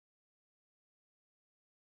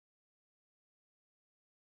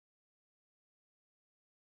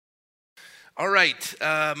All right,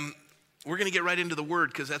 we're going to get right into the Word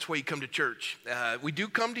because that's why you come to church. We do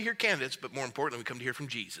come to hear candidates, but more importantly, we come to hear from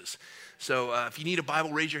Jesus. So if you need a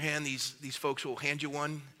Bible, raise your hand. These folks will hand you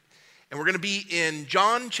one. And we're going to be in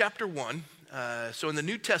John chapter 1. So in the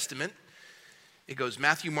New Testament, it goes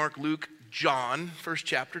Matthew, Mark, Luke, John, first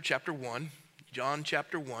chapter, chapter 1. John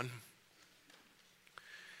chapter 1.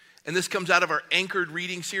 And this comes out of our Anchored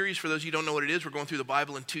Reading series. For those of you who don't know what it is, we're going through the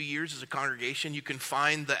Bible in 2 years as a congregation. You can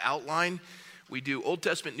find the outline. We do Old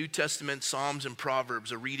Testament, New Testament, Psalms, and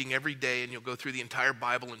Proverbs, a reading every day, and you'll go through the entire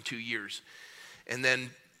Bible in 2 years. And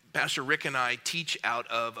then Pastor Rick and I teach out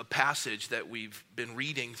of a passage that we've been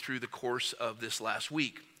reading through the course of this last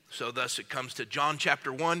week. So thus it comes to John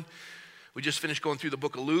chapter 1. We just finished going through the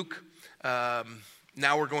book of Luke.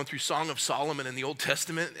 Now we're going through Song of Solomon in the Old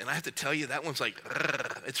Testament, and I have to tell you, that one's like,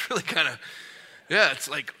 it's really kind of, it's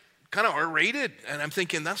like kind of R-rated, and I'm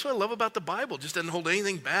thinking, that's what I love about the Bible. It just doesn't hold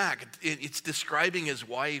anything back. It's describing his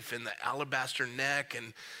wife and the alabaster neck,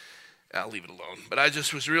 and I'll leave it alone. But I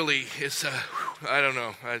just was really, I don't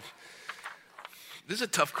know. This is a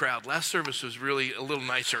tough crowd. Last service was really a little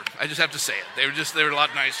nicer. I just have to say it. They were a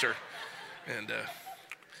lot nicer, and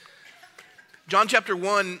John chapter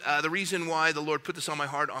 1, the reason why the Lord put this on my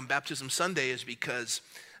heart on Baptism Sunday is because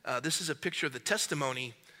this is a picture of the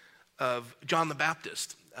testimony of John the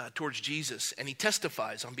Baptist towards Jesus, and he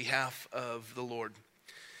testifies on behalf of the Lord.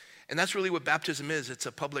 And that's really what baptism is. It's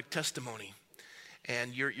a public testimony,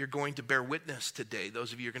 and you're going to bear witness today,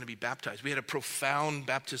 those of you who are going to be baptized. We had a profound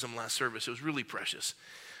baptism last service. It was really precious.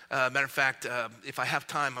 Matter of fact, if I have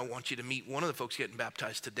time, I want you to meet one of the folks getting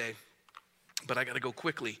baptized today, but I got to go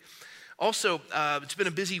quickly. Also, it's been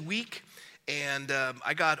a busy week, and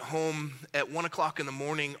I got home at 1 o'clock in the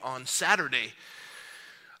morning on Saturday.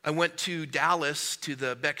 I went to Dallas to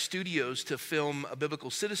the Beck Studios to film a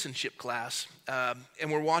biblical citizenship class,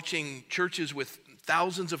 and we're watching churches with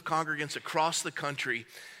thousands of congregants across the country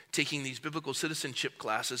taking these biblical citizenship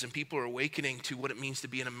classes, and people are awakening to what it means to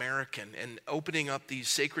be an American and opening up these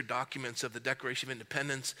sacred documents of the Declaration of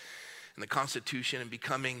Independence and the Constitution, and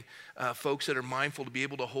becoming folks that are mindful to be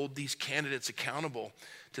able to hold these candidates accountable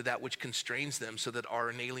to that which constrains them so that our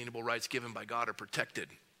inalienable rights given by God are protected.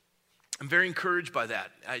 I'm very encouraged by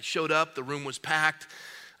that. I showed up, the room was packed,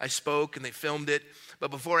 I spoke, and they filmed it.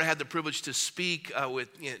 But before I had the privilege to speak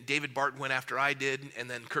David Barton went after I did, and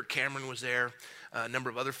then Kirk Cameron was there. A number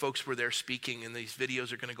of other folks were there speaking, and these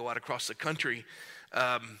videos are going to go out across the country.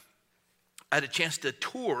 I had a chance to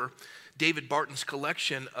tour David Barton's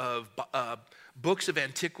collection of books of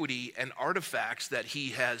antiquity and artifacts that he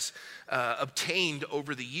has obtained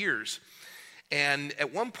over the years. And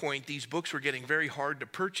at one point, these books were getting very hard to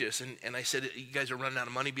purchase. And I said, you guys are running out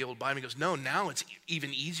of money to be able to buy them. He goes, no, now it's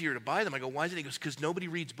even easier to buy them. I go, why is it? He goes, because nobody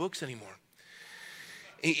reads books anymore.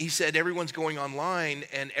 He said, everyone's going online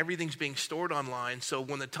and everything's being stored online. So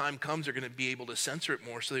when the time comes, they're going to be able to censor it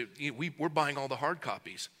more. So we're buying all the hard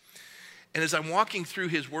copies. And as I'm walking through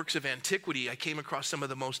his works of antiquity, I came across some of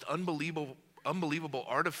the most unbelievable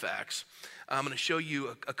artifacts. I'm going to show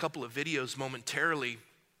you a couple of videos momentarily,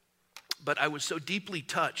 but I was so deeply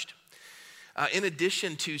touched. In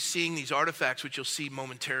addition to seeing these artifacts, which you'll see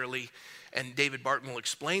momentarily, and David Barton will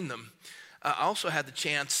explain them, I also had the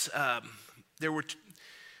chance, there were,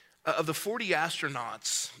 of the 40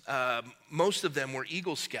 astronauts, most of them were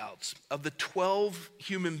Eagle Scouts. Of the 12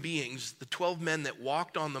 human beings, the 12 men that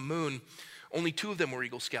walked on the moon, only 2 of them were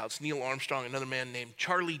Eagle Scouts, Neil Armstrong, another man named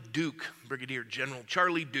Charlie Duke, Brigadier General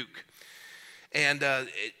Charlie Duke. And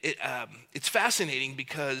it's fascinating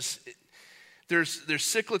because there's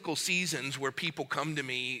cyclical seasons where people come to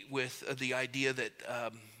me with the idea that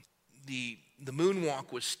the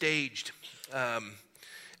moonwalk was staged,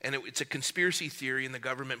 and it's a conspiracy theory, and the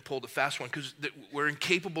government pulled a fast one because we're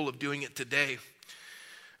incapable of doing it today.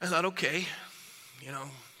 I thought, okay,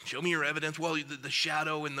 show me your evidence. Well, the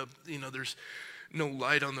shadow and there's no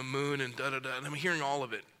light on the moon and da-da-da. And I'm hearing all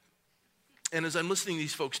of it. And as I'm listening to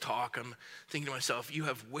these folks talk, I'm thinking to myself, you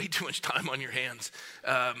have way too much time on your hands.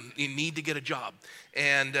 You need to get a job.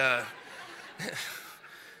 And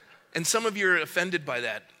and some of you are offended by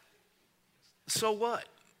that. So what?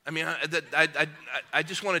 I mean, I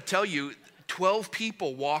just want to tell you, 12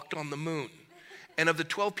 people walked on the moon. And of the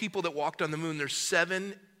 12 people that walked on the moon, there's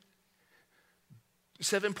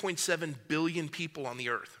 7.7 billion people on the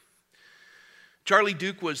earth. Charlie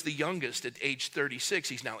Duke was the youngest at age 36.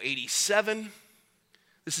 He's now 87.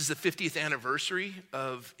 This is the 50th anniversary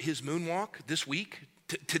of his moonwalk this week,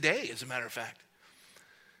 today, as a matter of fact.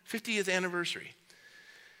 50th anniversary.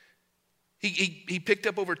 He picked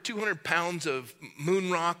up over 200 pounds of moon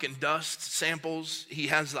rock and dust samples. He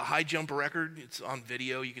has the high jump record. It's on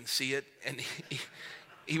video. You can see it. And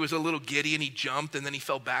he was a little giddy, and he jumped, and then he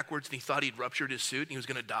fell backwards, and he thought he'd ruptured his suit, and he was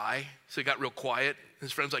going to die. So he got real quiet.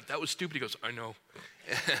 His friend's like, that was stupid. He goes, I know.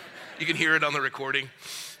 You can hear it on the recording.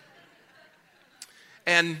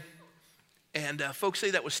 And folks say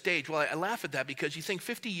that was staged. Well, I laugh at that because you think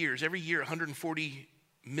 50 years, every year 140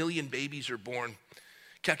 million babies are born.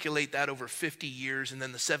 Calculate that over 50 years, and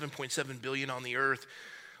then the 7.7 billion on the earth.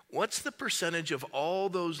 What's the percentage of all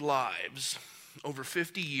those lives over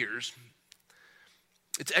 50 years?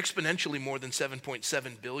 It's exponentially more than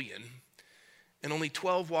 7.7 billion. And only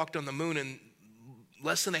 12 walked on the moon, and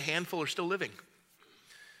less than a handful are still living.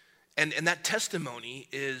 And that testimony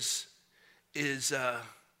is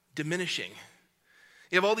diminishing.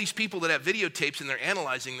 You have all these people that have videotapes, and they're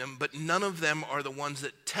analyzing them, but none of them are the ones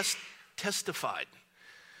that testified.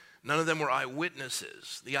 None of them were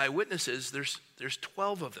eyewitnesses. The eyewitnesses, there's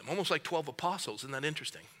 12 of them, almost like 12 apostles. Isn't that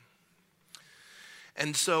interesting?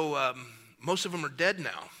 And so most of them are dead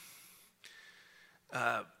now.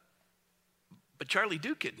 But Charlie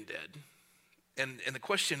Duke isn't dead. And the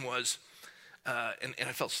question was, and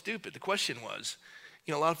I felt stupid. The question was,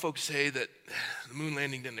 a lot of folks say that the moon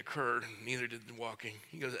landing didn't occur, neither did the walking.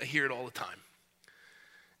 He goes, I hear it all the time.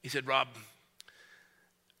 He said, Rob,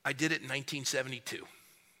 I did it in 1972.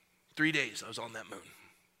 3 days I was on that moon.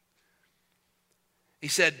 He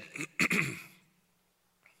said,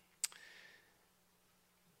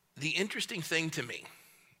 the interesting thing to me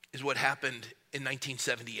is what happened in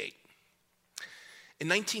 1978. In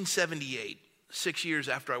 1978, 6 years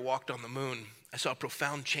after I walked on the moon, I saw a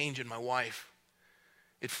profound change in my wife.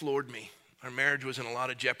 It floored me. Our marriage was in a lot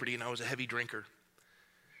of jeopardy, and I was a heavy drinker.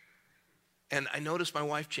 And I noticed my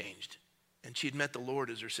wife changed, and she had met the Lord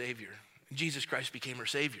as her Savior. Jesus Christ became her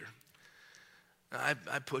Savior. I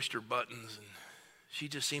pushed her buttons, and she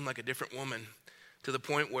just seemed like a different woman, to the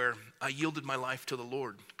point where I yielded my life to the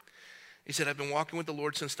Lord. He said, I've been walking with the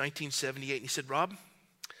Lord since 1978. And he said, Rob,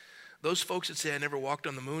 those folks that say I never walked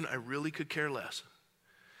on the moon, I really could care less.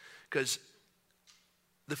 Because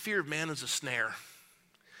the fear of man is a snare.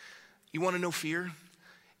 You want to know fear?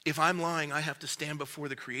 If I'm lying, I have to stand before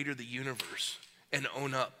the creator of the universe and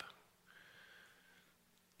own up.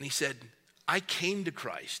 And he said, I came to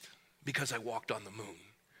Christ because I walked on the moon.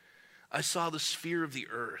 I saw the sphere of the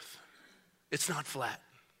earth. It's not flat.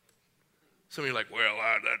 Some of you are like, well,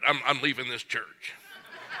 I'm leaving this church.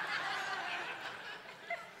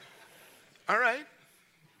 All right.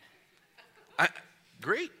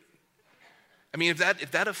 Great. I mean,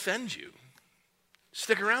 if that offends you,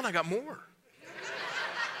 stick around, I got more.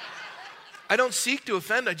 I don't seek to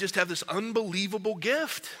offend, I just have this unbelievable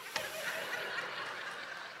gift.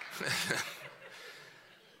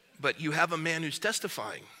 But you have a man who's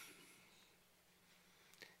testifying.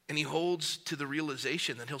 And he holds to the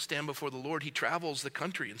realization that he'll stand before the Lord. He travels the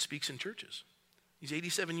country and speaks in churches. He's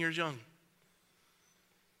 87 years young.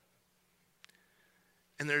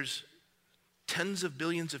 And there's tens of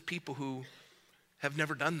billions of people who have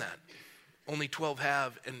never done that. Only 12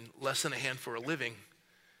 have, and less than a handful are living.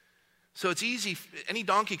 So it's easy. Any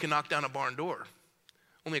donkey can knock down a barn door.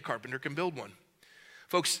 Only a carpenter can build one.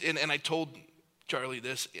 Folks, and I told Charlie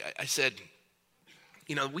this. I said,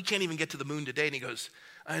 we can't even get to the moon today. And he goes,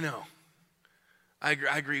 I know. I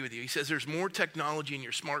agree with you. He says there's more technology in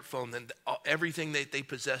your smartphone than everything that they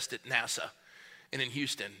possessed at NASA and in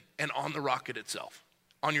Houston and on the rocket itself,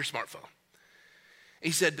 on your smartphone.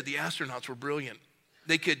 He said, but the astronauts were brilliant.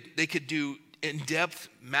 They could do in-depth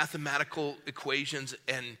mathematical equations,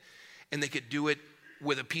 and they could do it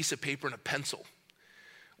with a piece of paper and a pencil.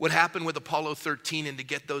 What happened with Apollo 13 and to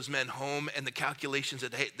get those men home and the calculations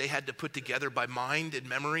that they had to put together by mind and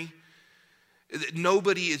memory,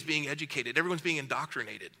 nobody is being educated. Everyone's being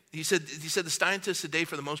indoctrinated. He said the scientists today,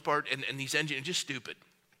 for the most part, and these engineers, are just stupid.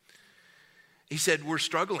 He said, we're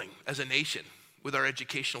struggling as a nation with our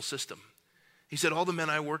educational system. He said, all the men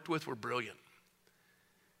I worked with were brilliant.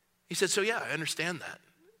 He said, so yeah, I understand that.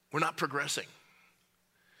 We're not progressing.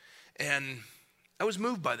 And I was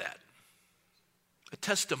moved by that. A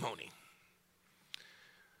testimony.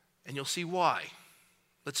 And you'll see why.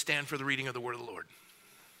 Let's stand for the reading of the word of the Lord.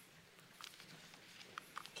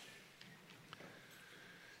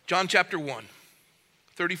 John chapter 1,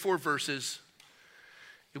 34 verses.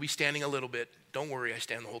 You'll be standing a little bit. Don't worry, I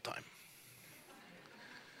stand the whole time.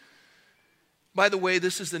 By the way,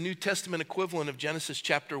 this is the New Testament equivalent of Genesis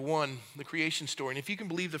chapter 1, the creation story. And if you can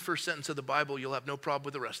believe the first sentence of the Bible, you'll have no problem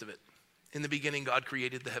with the rest of it. In the beginning, God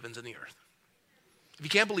created the heavens and the earth. If you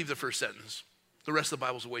can't believe the first sentence, the rest of the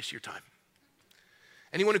Bible is a waste of your time.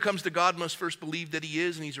 Anyone who comes to God must first believe that he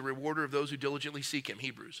is, and he's a rewarder of those who diligently seek him,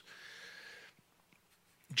 Hebrews.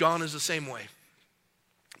 John is the same way.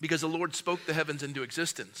 Because the Lord spoke the heavens into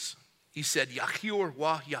existence. He said, Yahior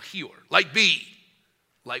wa Yahior. Light be.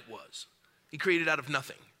 Light was. He created out of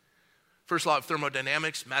nothing. First law of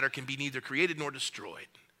thermodynamics, matter can be neither created nor destroyed.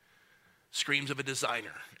 Screams of a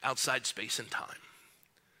designer outside space and time.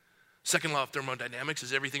 Second law of thermodynamics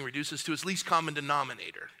is everything reduces to its least common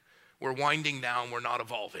denominator. We're winding down, we're not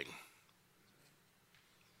evolving.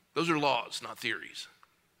 Those are laws, not theories.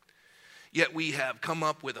 Yet we have come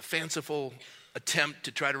up with a fanciful attempt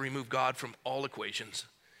to try to remove God from all equations.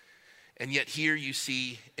 And yet here you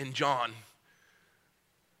see in John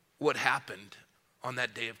what happened on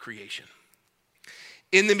that day of creation.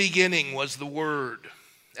 In the beginning was the Word,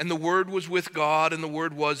 and the Word was with God, and the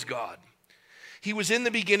Word was God. He was in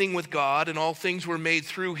the beginning with God, and all things were made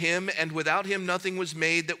through him, and without him nothing was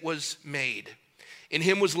made that was made. In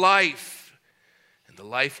him was life, and the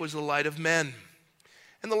life was the light of men.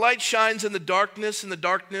 And the light shines in the darkness, and the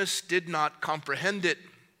darkness did not comprehend it.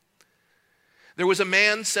 There was a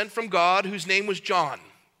man sent from God whose name was John.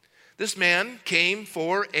 This man came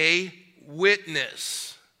for a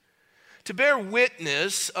witness, to bear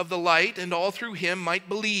witness of the light, and all through him might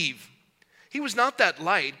believe. He was not that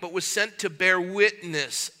light, but was sent to bear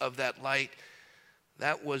witness of that light.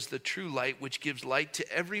 That was the true light which gives light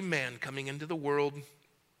to every man coming into the world.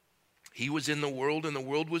 He was in the world, and the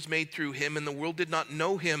world was made through him, and the world did not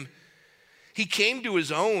know him. He came to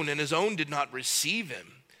his own, and his own did not receive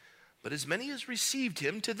him. But as many as received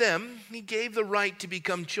him, to them he gave the right to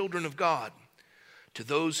become children of God. To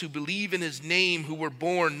those who believe in his name, who were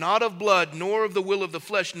born not of blood, nor of the will of the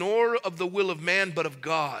flesh, nor of the will of man, but of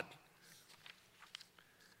God.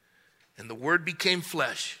 And the Word became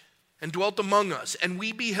flesh and dwelt among us, and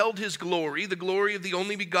we beheld his glory, the glory of the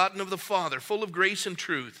only begotten of the Father, full of grace and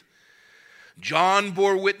truth. John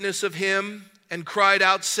bore witness of him and cried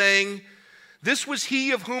out, saying, This was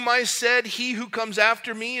he of whom I said, He who comes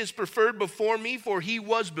after me is preferred before me, for he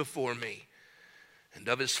was before me. And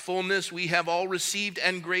of his fullness we have all received,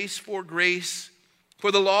 and grace for grace.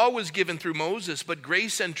 For the law was given through Moses, but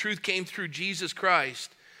grace and truth came through Jesus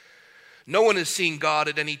Christ. No one has seen God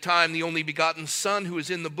at any time. The only begotten Son, who is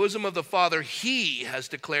in the bosom of the Father, he has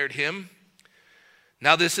declared him.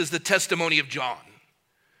 Now this is the testimony of John.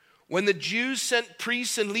 When the Jews sent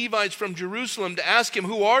priests and Levites from Jerusalem to ask him,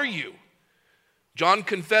 Who are you? John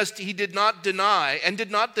confessed he did not deny,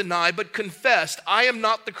 but confessed, I am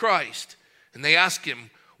not the Christ. And they asked him,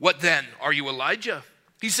 What then? Are you Elijah?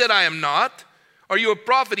 He said, I am not. Are you a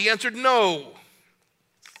prophet? He answered, No.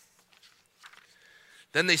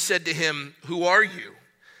 Then they said to him, Who are you?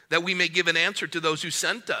 That we may give an answer to those who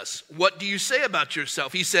sent us. What do you say about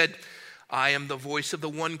yourself? He said, I am the voice of the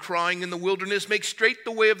one crying in the wilderness, Make straight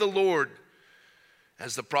the way of the Lord.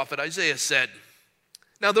 As the prophet Isaiah said.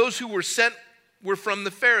 Now those who were sent were from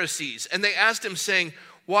the Pharisees, and they asked him, saying,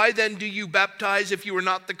 Why then do you baptize if you are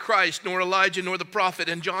not the Christ, nor Elijah, nor the prophet?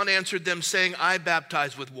 And John answered them, saying, I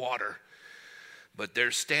baptize with water. But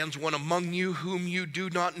there stands one among you whom you do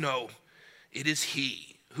not know. It is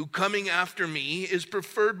he who coming after me is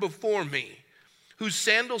preferred before me, whose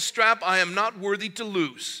sandal strap I am not worthy to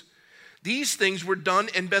loose. These things were done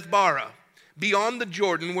in Bethbara, beyond the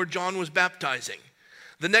Jordan where John was baptizing.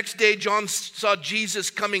 The next day John saw Jesus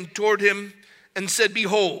coming toward him and said,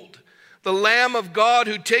 Behold, the Lamb of God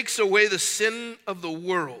who takes away the sin of the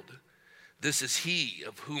world. This is he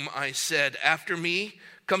of whom I said, After me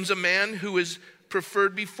comes a man who is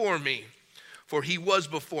preferred before me, for he was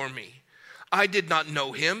before me. I did not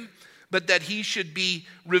know him, but that he should be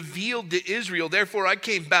revealed to Israel. Therefore I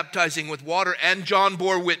came baptizing with water, and John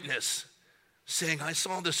bore witness, saying, I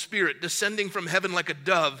saw the Spirit descending from heaven like a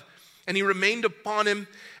dove, and he remained upon him,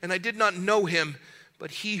 and I did not know him.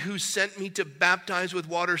 But he who sent me to baptize with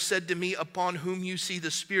water said to me, Upon whom you see the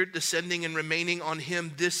Spirit descending and remaining on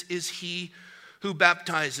him, this is he who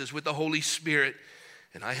baptizes with the Holy Spirit.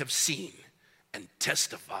 And I have seen and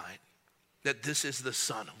testified that this is the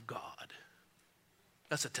Son of God.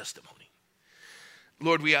 That's a testimony.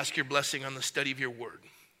 Lord, we ask your blessing on the study of your word.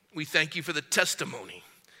 We thank you for the testimony.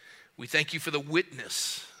 We thank you for the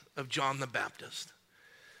witness of John the Baptist.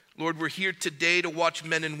 Lord, we're here today to watch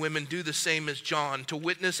men and women do the same as John, to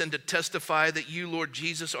witness and to testify that you, Lord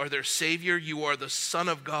Jesus, are their Savior. You are the Son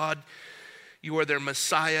of God. You are their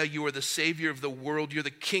Messiah. You are the Savior of the world. You're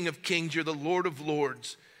the King of kings. You're the Lord of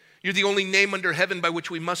lords. You're the only name under heaven by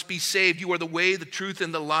which we must be saved. You are the way, the truth,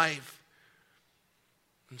 and the life.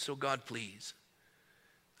 And so, God, please,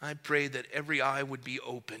 I pray that every eye would be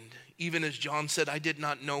opened. Even as John said, I did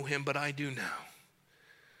not know him, but I do now.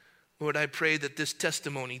 Lord, I pray that this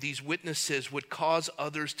testimony, these witnesses, would cause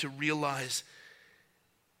others to realize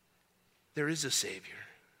there is a Savior.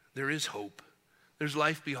 There is hope. There's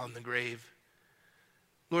life beyond the grave.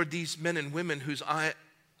 Lord, these men and women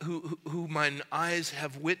who mine eyes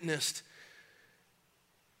have witnessed,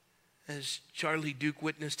 as Charlie Duke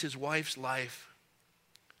witnessed his wife's life,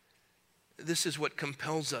 this is what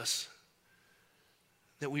compels us,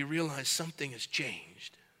 that we realize something has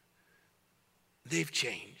changed. They've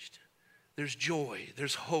changed. There's joy.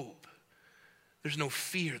 There's hope. There's no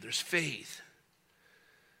fear. There's faith.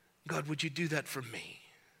 God, would you do that for me?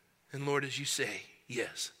 And Lord, as you say,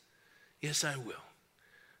 yes, I will.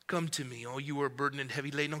 Come to me, all you who are burdened and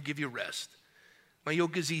heavy laden, I'll give you rest. My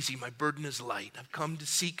yoke is easy, my burden is light. I've come to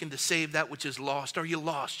seek and to save that which is lost. Are you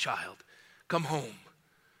lost, child? Come home.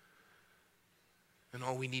 And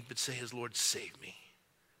all we need but say is, Lord, save me.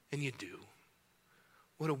 And you do.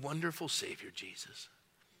 What a wonderful Savior, Jesus.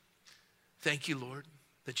 Thank you, Lord,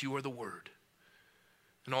 that you are the Word.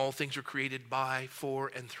 And all things are created by,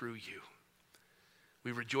 for, and through you.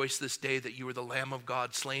 We rejoice this day that you are the Lamb of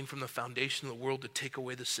God, slain from the foundation of the world to take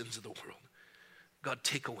away the sins of the world. God,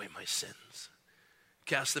 take away my sins.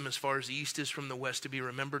 Cast them as far as the east is from the west, to be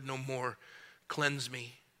remembered no more. Cleanse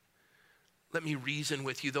me. Let me reason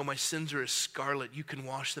with you. Though my sins are as scarlet, you can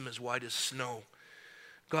wash them as white as snow.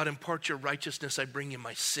 God, impart your righteousness. I bring you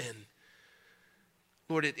my sin.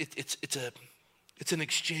 Lord, it's an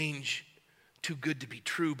exchange too good to be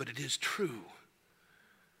true, but it is true.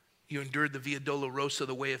 You endured the Via Dolorosa,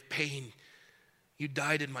 the way of pain. You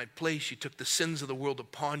died in my place. You took the sins of the world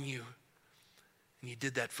upon you. And you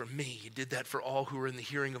did that for me. You did that for all who are in the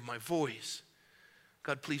hearing of my voice.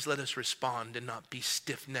 God, please let us respond and not be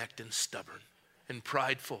stiff-necked and stubborn and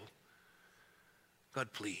prideful.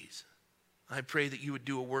 God, please. I pray that you would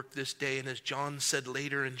do a work this day. And as John said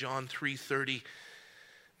later in John 3:30,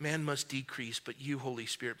 man must decrease, but you, Holy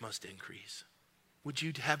Spirit, must increase. Would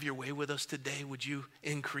you have your way with us today? Would you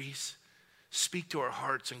increase? Speak to our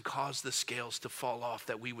hearts and cause the scales to fall off,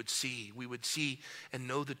 that we would see. We would see and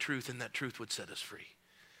know the truth, and that truth would set us free.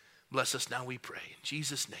 Bless us now, we pray. In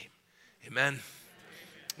Jesus' name, amen.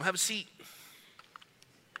 We'll have a seat.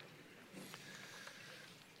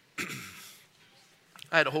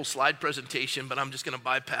 I had a whole slide presentation, but I'm just going to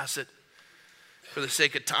bypass it for the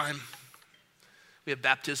sake of time. We have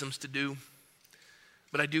baptisms to do.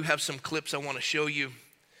 But I do have some clips I want to show you.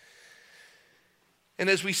 And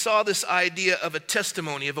as we saw this idea of a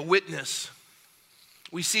testimony, of a witness,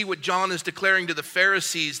 we see what John is declaring to the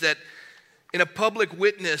Pharisees, that in a public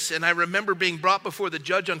witness, and I remember being brought before the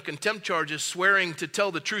judge on contempt charges, swearing to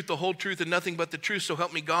tell the truth, the whole truth, and nothing but the truth, so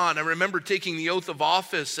help me God. I remember taking the oath of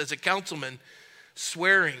office as a councilman,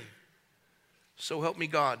 swearing, so help me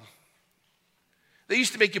God. They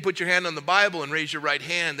used to make you put your hand on the Bible and raise your right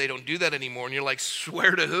hand. They don't do that anymore. And you're like,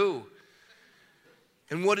 swear to who?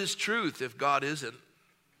 And what is truth if God isn't?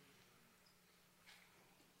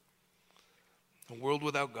 A world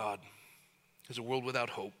without God is a world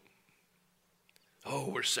without hope. Oh,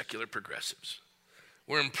 we're secular progressives.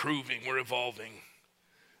 We're improving. We're evolving.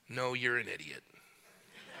 No, you're an idiot.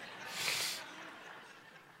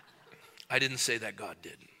 I didn't say that, God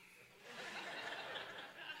did.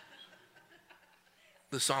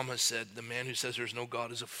 The psalmist said, the man who says there's no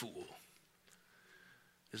God is a fool.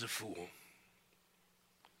 Is a fool.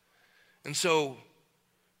 And so,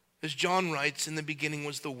 as John writes, in the beginning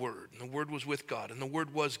was the Word, and the Word was with God, and the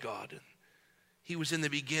Word was God. And he was in the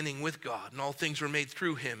beginning with God, and all things were made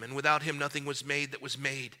through him, and without him nothing was made that was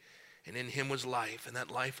made. And in him was life, and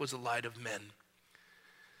that life was the light of men.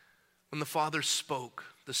 When the Father spoke,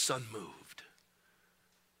 the Son moved,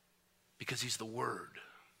 because he's the Word.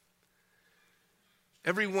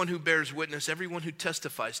 Everyone who bears witness, everyone who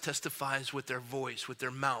testifies with their voice, with their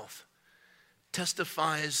mouth,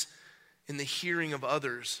 testifies in the hearing of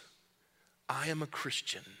others. I am a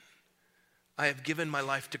Christian. I have given my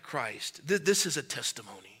life to Christ. This is a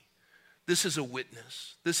testimony. This is a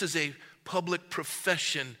witness. This is a public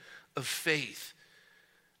profession of faith.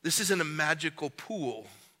 This isn't a magical pool.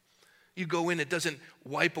 You go in, it doesn't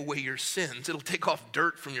wipe away your sins. It'll take off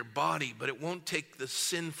dirt from your body, but it won't take the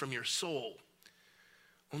sin from your soul.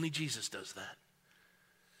 Only Jesus does that.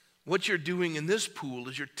 What you're doing in this pool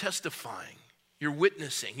is you're testifying, you're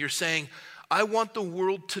witnessing, you're saying, I want the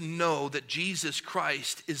world to know that Jesus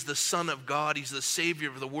Christ is the Son of God. He's the Savior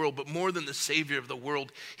of the world, but more than the Savior of the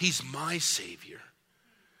world, he's my Savior.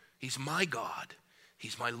 He's my God.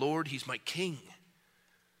 He's my Lord. He's my King.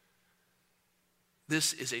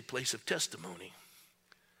 This is a place of testimony.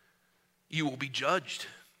 You will be judged.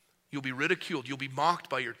 You'll be ridiculed. You'll be mocked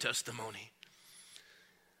by your testimony.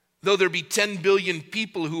 Though there be 10 billion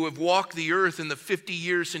people who have walked the earth in the 50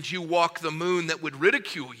 years since you walked the moon that would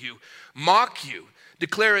ridicule you, mock you,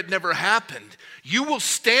 declare it never happened, you will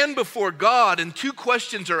stand before God and two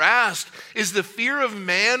questions are asked. Is the fear of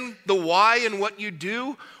man the why in what you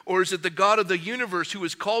do? Or is it the God of the universe who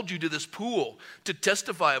has called you to this pool to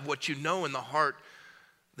testify of what you know in the heart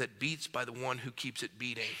that beats by the one who keeps it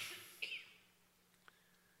beating?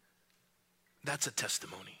 That's a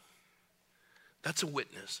testimony. That's a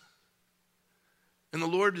witness. And the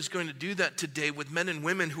Lord is going to do that today with men and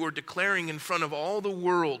women who are declaring in front of all the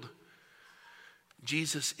world,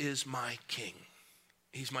 Jesus is my King.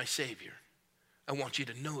 He's my Savior. I want you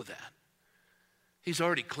to know that. He's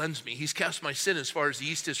already cleansed me. He's cast my sin as far as the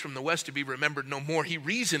east is from the west to be remembered no more. He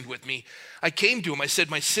reasoned with me. I came to him. I said,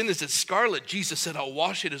 my sin is as scarlet. Jesus said, I'll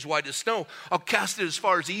wash it as white as snow. I'll cast it as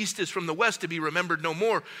far as the east is from the west to be remembered no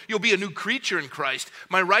more. You'll be a new creature in Christ.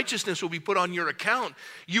 My righteousness will be put on your account.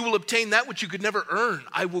 You will obtain that which you could never earn.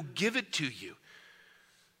 I will give it to you.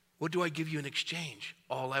 What do I give you in exchange?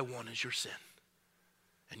 All I want is your sin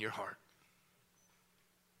and your heart.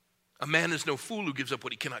 A man is no fool who gives up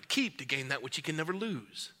what he cannot keep to gain that which he can never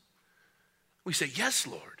lose. We say, yes,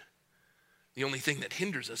 Lord. The only thing that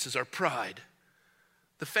hinders us is our pride.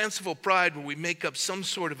 The fanciful pride where we make up some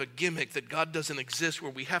sort of a gimmick that God doesn't exist,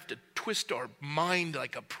 where we have to twist our mind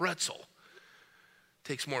like a pretzel. It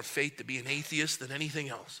takes more faith to be an atheist than anything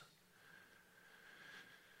else.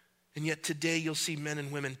 And yet today you'll see men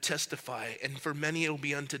and women testify, and for many it'll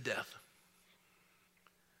be unto death.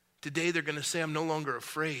 Today they're going to say, I'm no longer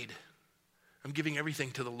afraid. I'm giving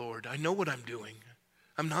everything to the Lord. I know what I'm doing.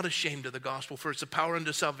 I'm not ashamed of the gospel, for it's a power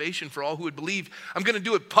unto salvation for all who would believe. I'm going to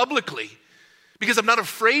do it publicly because I'm not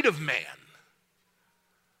afraid of man.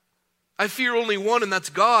 I fear only one, and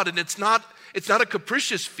that's God, and it's not a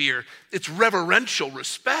capricious fear. It's reverential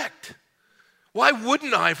respect. Why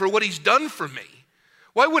wouldn't I for what he's done for me?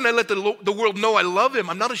 Why wouldn't I let the world know I love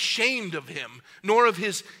him? I'm not ashamed of him, nor of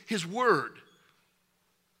his word.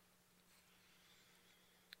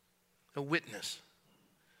 A witness,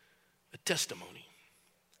 a testimony.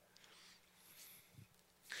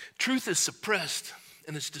 Truth is suppressed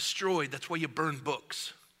and it's destroyed. That's why you burn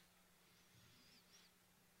books.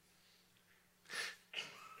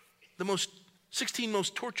 The 16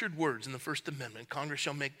 most tortured words in the First Amendment: Congress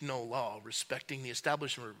shall make no law respecting the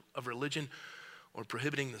establishment of religion or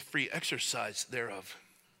prohibiting the free exercise thereof.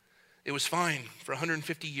 It was fine for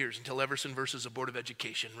 150 years until Everson versus the Board of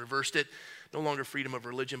Education reversed it. No longer freedom of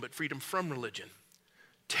religion, but freedom from religion.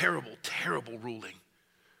 Terrible, terrible ruling.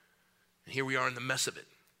 And here we are in the mess of it.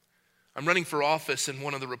 I'm running for office, and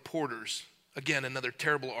one of the reporters, again, another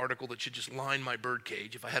terrible article that should just line my bird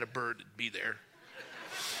cage. If I had a bird, it'd be there.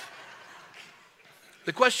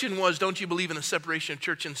 The question was, don't you believe in a separation of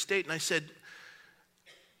church and state? And I said,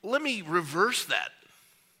 let me reverse that.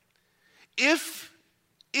 If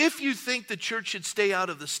you think the church should stay out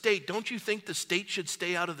of the state, don't you think the state should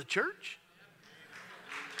stay out of the church?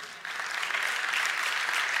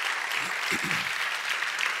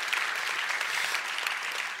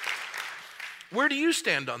 Where do you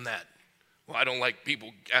stand on that? Well, I don't like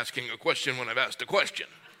people asking a question when I've asked a question.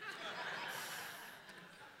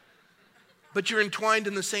 But you're entwined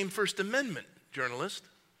in the same First Amendment, journalist.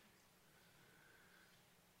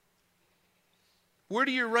 Where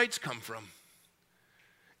do your rights come from?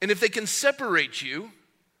 And if they can separate you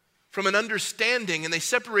from an understanding, and they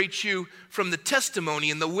separate you from the testimony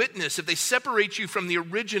and the witness, if they separate you from the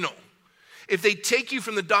original, if they take you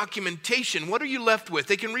from the documentation, what are you left with?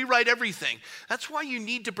 They can rewrite everything. That's why you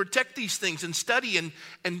need to protect these things and study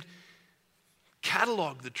and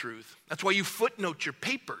catalog the truth. That's why you footnote your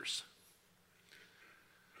papers.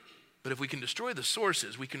 But if we can destroy the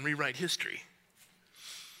sources, we can rewrite history.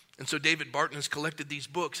 And so David Barton has collected these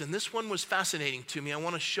books, and this one was fascinating to me. I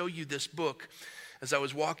want to show you this book as I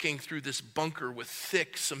was walking through this bunker with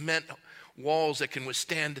thick cement walls that can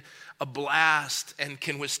withstand a blast and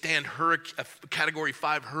can withstand a Category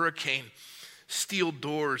 5 hurricane, steel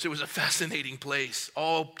doors. It was a fascinating place,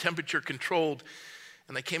 all temperature controlled.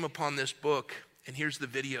 And I came upon this book, and here's the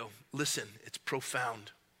video. Listen, it's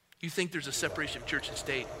profound. You think there's a separation of church and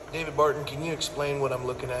state? David Barton, can you explain what I'm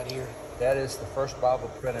looking at here? That is the first Bible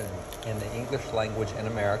printed in the English language in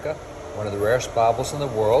America, one of the rarest Bibles in the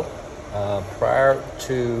world. Prior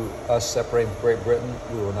to us separating from Great Britain,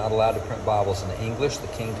 we were not allowed to print Bibles in English. The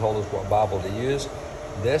king told us what Bible to use.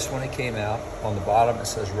 This, when it came out, on the bottom it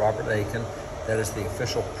says Robert Aiken. That is the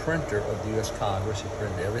official printer of the U.S. Congress. He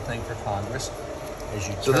printed everything for Congress.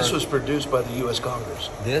 So this was produced by the U.S. Congress?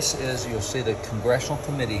 This is, you'll see the Congressional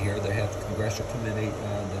Committee here. They have the Congressional Committee.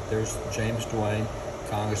 There's James Duane,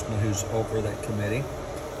 Congressman, who's over that committee.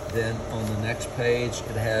 Then on the next page,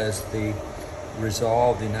 it has the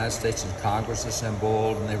resolve, the United States Congress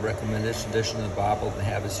assembled, and they recommend this edition of the Bible and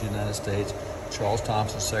have as the United States. Charles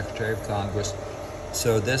Thompson, Secretary of Congress.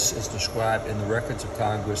 So this is described in the records of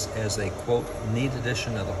Congress as a, quote, neat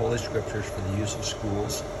edition of the Holy Scriptures for the use of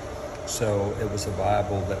schools. So it was a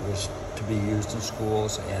Bible that was to be used in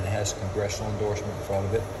schools and has congressional endorsement in front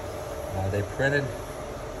of it. They printed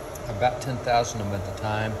about 10,000 of them at the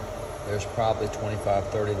time. There's probably 25,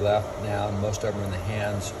 30 left now, and most of them are in the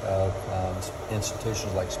hands of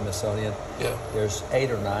institutions like Smithsonian. Yeah. There's 8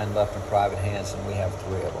 or 9 left in private hands, and we have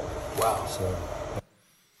 3 of them. Wow. So.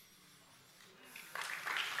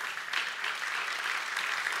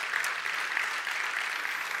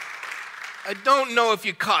 I don't know if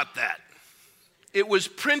you caught that. It was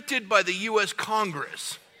printed by the U.S.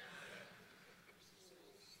 Congress.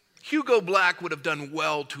 Hugo Black would have done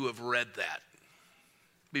well to have read that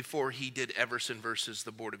before he did Everson versus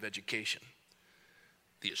the Board of Education,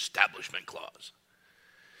 the Establishment Clause.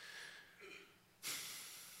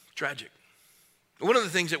 Tragic. One of the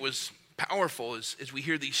things that was powerful is we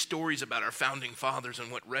hear these stories about our founding fathers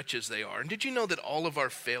and what wretches they are. And did you know that all of our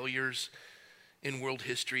failures in world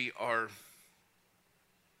history are,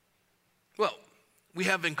 well, we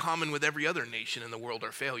have in common with every other nation in the world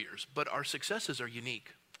our failures, but our successes are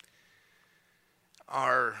unique.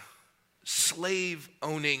 Our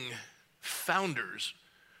slave-owning founders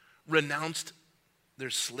renounced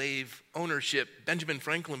their slave ownership. Benjamin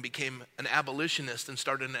Franklin became an abolitionist and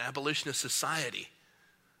started an abolitionist society.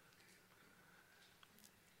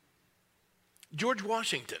 George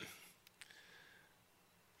Washington,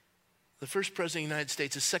 the first president of the United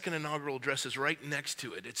States, his second inaugural address is right next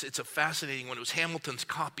to it. It's a fascinating one. It was Hamilton's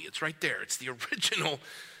copy. It's right there. It's the original,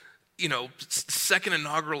 second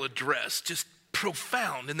inaugural address. Just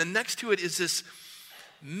profound. And then next to it is this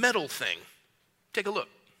metal thing. Take a look.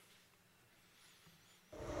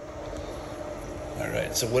 All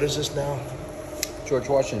right, so what is this now? George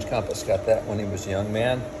Washington's compass. Got that when he was a young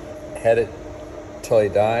man. Had it till he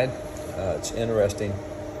died. It's interesting.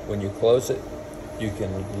 When you close it, you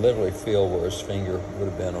can literally feel where his finger would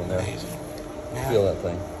have been on there. Amazing. Yeah. Feel that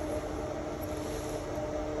thing.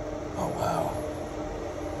 Oh, wow.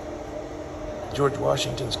 George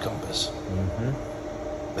Washington's compass.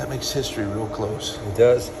 Mm-hmm. That makes history real close. It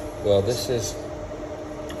does. Well, this is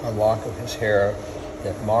a lock of his hair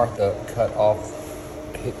that Martha cut off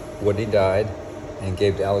when he died and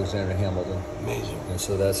gave to Alexander Hamilton. Amazing. And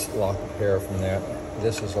so that's a lock of hair from there.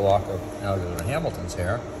 This is a lock of Alexander Hamilton's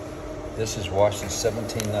hair. This is Washington's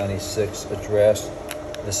 1796 address.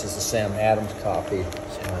 This is the Sam Adams copy.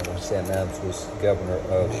 Sam Adams was governor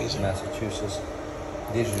of Massachusetts.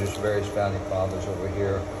 These are just various founding fathers over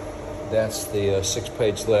here. That's the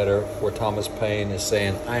 6-page letter where Thomas Paine is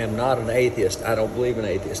saying, I am not an atheist. I don't believe in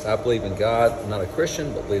atheist. I believe in God. I'm not a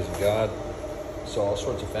Christian, but believes in God. So all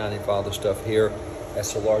sorts of founding father stuff here.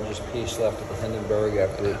 That's the largest piece left at the Hindenburg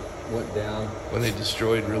after it went down. When they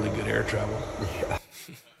destroyed really good air travel. Yeah.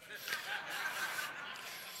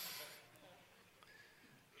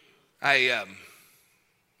 I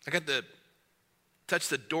got to touch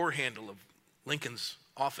the door handle of Lincoln's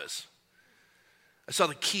office. I saw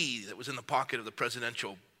the key that was in the pocket of the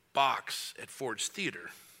presidential box at Ford's Theater.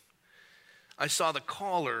 I saw the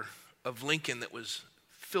collar of Lincoln that was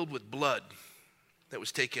filled with blood that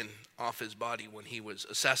was taken off his body when he was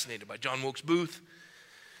assassinated by John Wilkes Booth.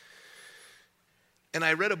 And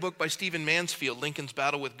I read a book by Stephen Mansfield, Lincoln's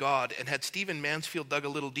Battle with God, and had Stephen Mansfield dug a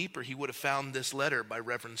little deeper, he would have found this letter by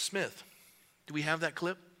Reverend Smith. Do we have that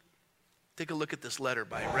clip? Take a look at this letter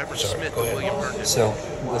by Reverend Smith and William Herndon. So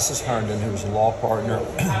this is Herndon, who was a law partner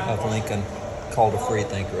of Lincoln, called a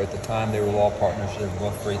freethinker. At the time, they were law partners. They were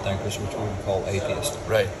both freethinkers, which we would call atheists.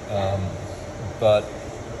 Right. But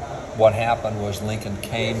what happened was Lincoln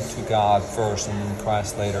came to God first and then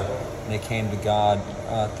Christ later. And he came to God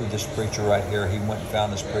through this preacher right here. He went and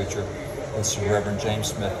found this preacher. This is Reverend James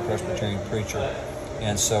Smith, Presbyterian preacher.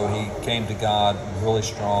 And so he came to God really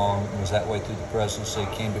strong, was that way through the presidency,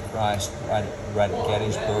 came to Christ right at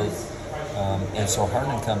Gettysburg. And so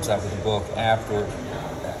Herndon comes out with a book after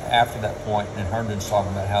that point, and Herndon's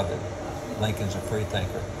talking about how Lincoln's a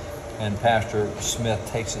freethinker. And Pastor Smith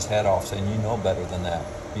takes his hat off saying, you know better than that.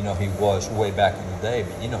 You know, he was way back in the day,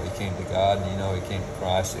 but you know he came to God, and you know he came to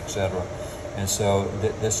Christ, etc. And so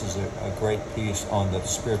this is a great piece on the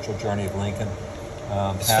spiritual journey of Lincoln.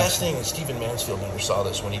 It's fascinating that Stephen Mansfield never saw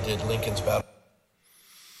this when he did Lincoln's Battle.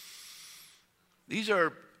 These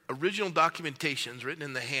are original documentations written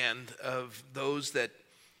in the hand of those that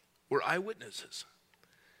were eyewitnesses.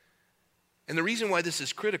 And the reason why this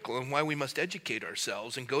is critical and why we must educate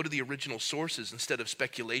ourselves and go to the original sources instead of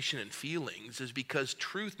speculation and feelings is because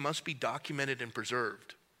truth must be documented and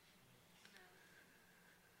preserved.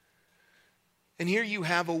 And here you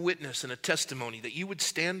have a witness and a testimony that you would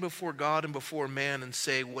stand before God and before man and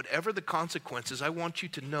say, whatever the consequences, I want you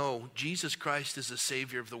to know Jesus Christ is the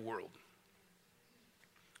Savior of the world.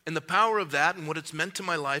 And the power of that and what it's meant to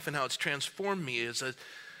my life and how it's transformed me is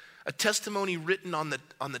a testimony written on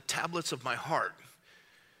the tablets of my heart.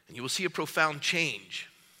 And you will see a profound change.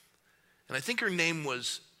 And I think her name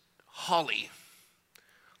was Holly.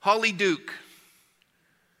 Holly Duke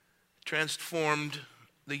transformed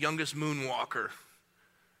the youngest moonwalker,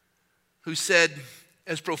 who said,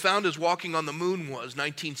 as profound as walking on the moon was,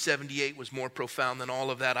 1978 was more profound than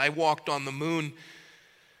all of that. I walked on the moon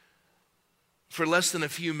for less than a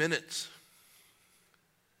few minutes,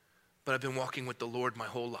 but I've been walking with the Lord my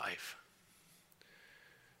whole life.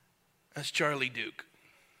 That's Charlie Duke.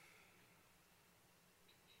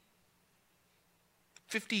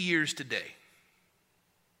 50 years today.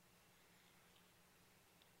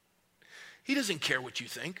 He doesn't care what you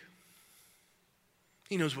think.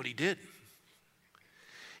 He knows what he did.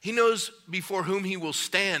 He knows before whom he will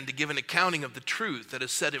stand to give an accounting of the truth that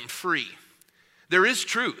has set him free. There is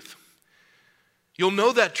truth. You'll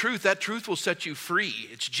know that truth. That truth will set you free.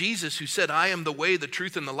 It's Jesus who said, I am the way, the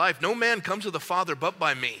truth, and the life. No man comes to the Father but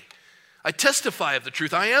by me. I testify of the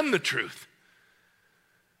truth. I am the truth.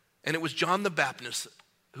 And it was John the Baptist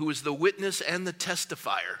who was the witness and the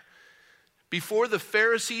testifier before the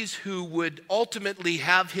Pharisees who would ultimately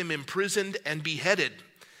have him imprisoned and beheaded.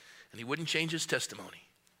 And he wouldn't change his testimony.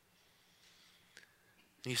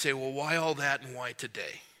 And you say, well, why all that and why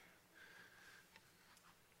today?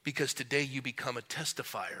 Because today you become a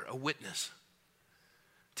testifier, a witness.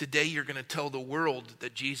 Today you're going to tell the world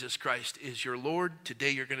that Jesus Christ is your Lord. Today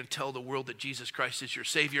you're going to tell the world that Jesus Christ is your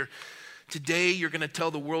Savior. Today you're going to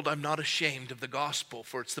tell the world, I'm not ashamed of the gospel,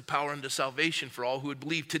 for it's the power unto salvation for all who would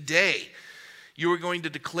believe. Today you are going to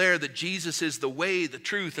declare that Jesus is the way, the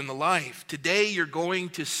truth, and the life. Today you're going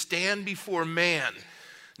to stand before man,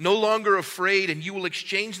 no longer afraid, and you will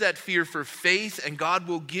exchange that fear for faith, and God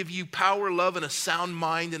will give you power, love, and a sound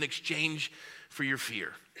mind in exchange for your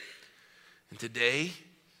fear. And today,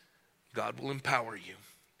 God will empower you.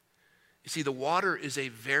 You see, the water is a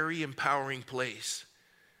very empowering place.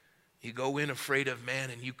 You go in afraid of man,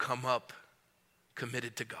 and you come up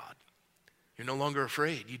committed to God. You're no longer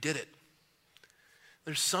afraid. You did it.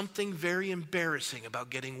 There's something very embarrassing about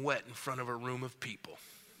getting wet in front of a room of people.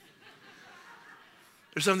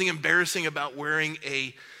 There's something embarrassing about wearing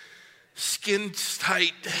a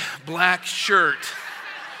skin-tight black shirt.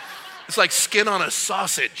 It's like skin on a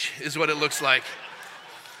sausage is what it looks like.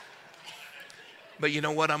 But you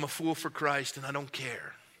know what? I'm a fool for Christ and I don't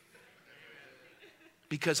care.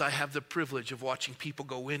 Because I have the privilege of watching people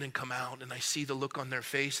go in and come out, and I see the look on their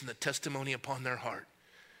face and the testimony upon their heart.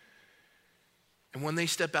 And when they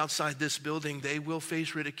step outside this building, they will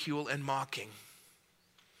face ridicule and mocking.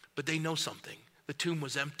 But they know something. The tomb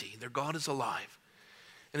was empty. Their God is alive.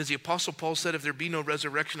 And as the Apostle Paul said, if there be no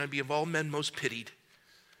resurrection, I'd be of all men most pitied.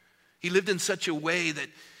 He lived in such a way that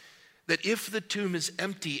if the tomb is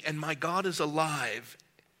empty and my God is alive,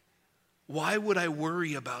 why would I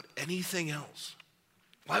worry about anything else?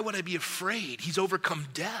 Why would I be afraid? He's overcome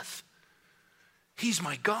death. He's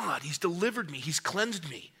my God. He's delivered me. He's cleansed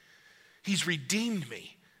me. He's redeemed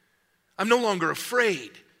me. I'm no longer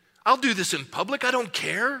afraid. I'll do this in public. I don't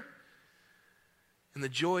care. And the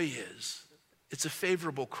joy is, it's a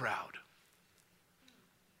favorable crowd.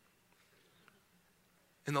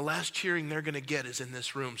 And the last cheering they're going to get is in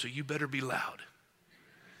this room, so you better be loud.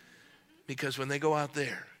 Because when they go out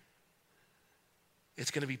there,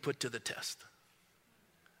 it's going to be put to the test.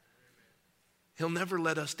 He'll never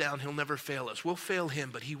let us down. He'll never fail us. We'll fail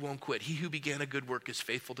him, but he won't quit. He who began a good work is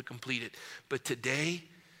faithful to complete it. But today,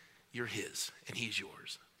 you're his, and he's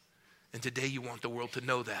yours. And today you want the world to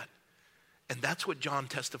know that. And that's what John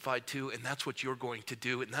testified to, and that's what you're going to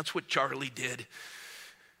do, and that's what Charlie did.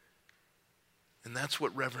 And that's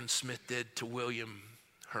what Reverend Smith did to William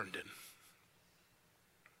Herndon.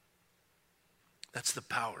 That's the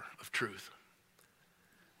power of truth.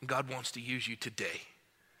 And God wants to use you today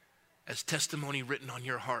as testimony written on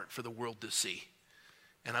your heart for the world to see.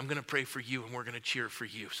 And I'm going to pray for you, and we're going to cheer for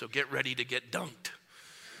you. So get ready to get dunked.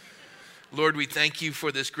 Lord, we thank you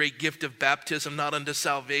for this great gift of baptism, not unto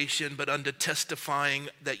salvation, but unto testifying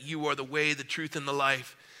that you are the way, the truth, and the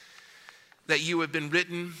life. That you have been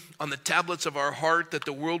written on the tablets of our heart, that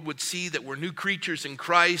the world would see that we're new creatures in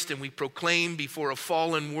Christ, and we proclaim before a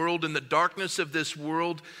fallen world in the darkness of this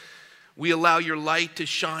world. We allow your light to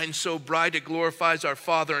shine so bright it glorifies our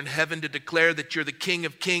Father in heaven, to declare that you're the King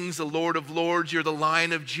of kings, the Lord of lords, you're the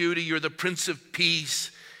Lion of Judah, you're the Prince of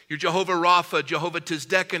Peace, you're Jehovah Rapha, Jehovah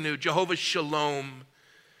Tzdekanu, Jehovah Shalom.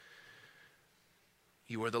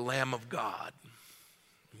 You are the Lamb of God.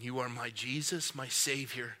 You are my Jesus, my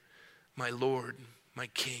Savior, my Lord, my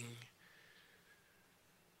King.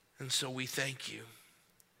 And so we thank you.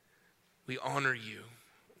 We honor you.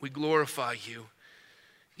 We glorify you.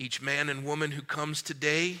 Each man and woman who comes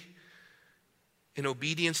today in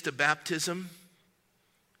obedience to baptism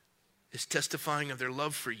is testifying of their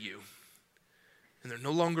love for you. And they're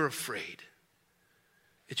no longer afraid.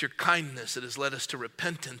 It's your kindness that has led us to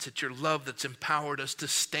repentance. It's your love that's empowered us to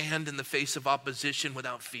stand in the face of opposition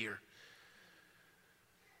without fear.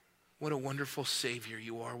 What a wonderful Savior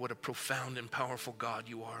you are. What a profound and powerful God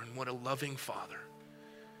you are. And what a loving Father.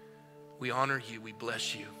 We honor you. We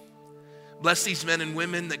bless you. Bless these men and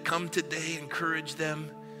women that come today. Encourage them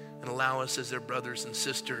and allow us as their brothers and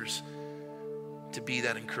sisters to be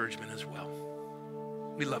that encouragement as well.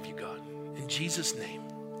 We love you, God. In Jesus' name,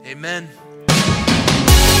 amen.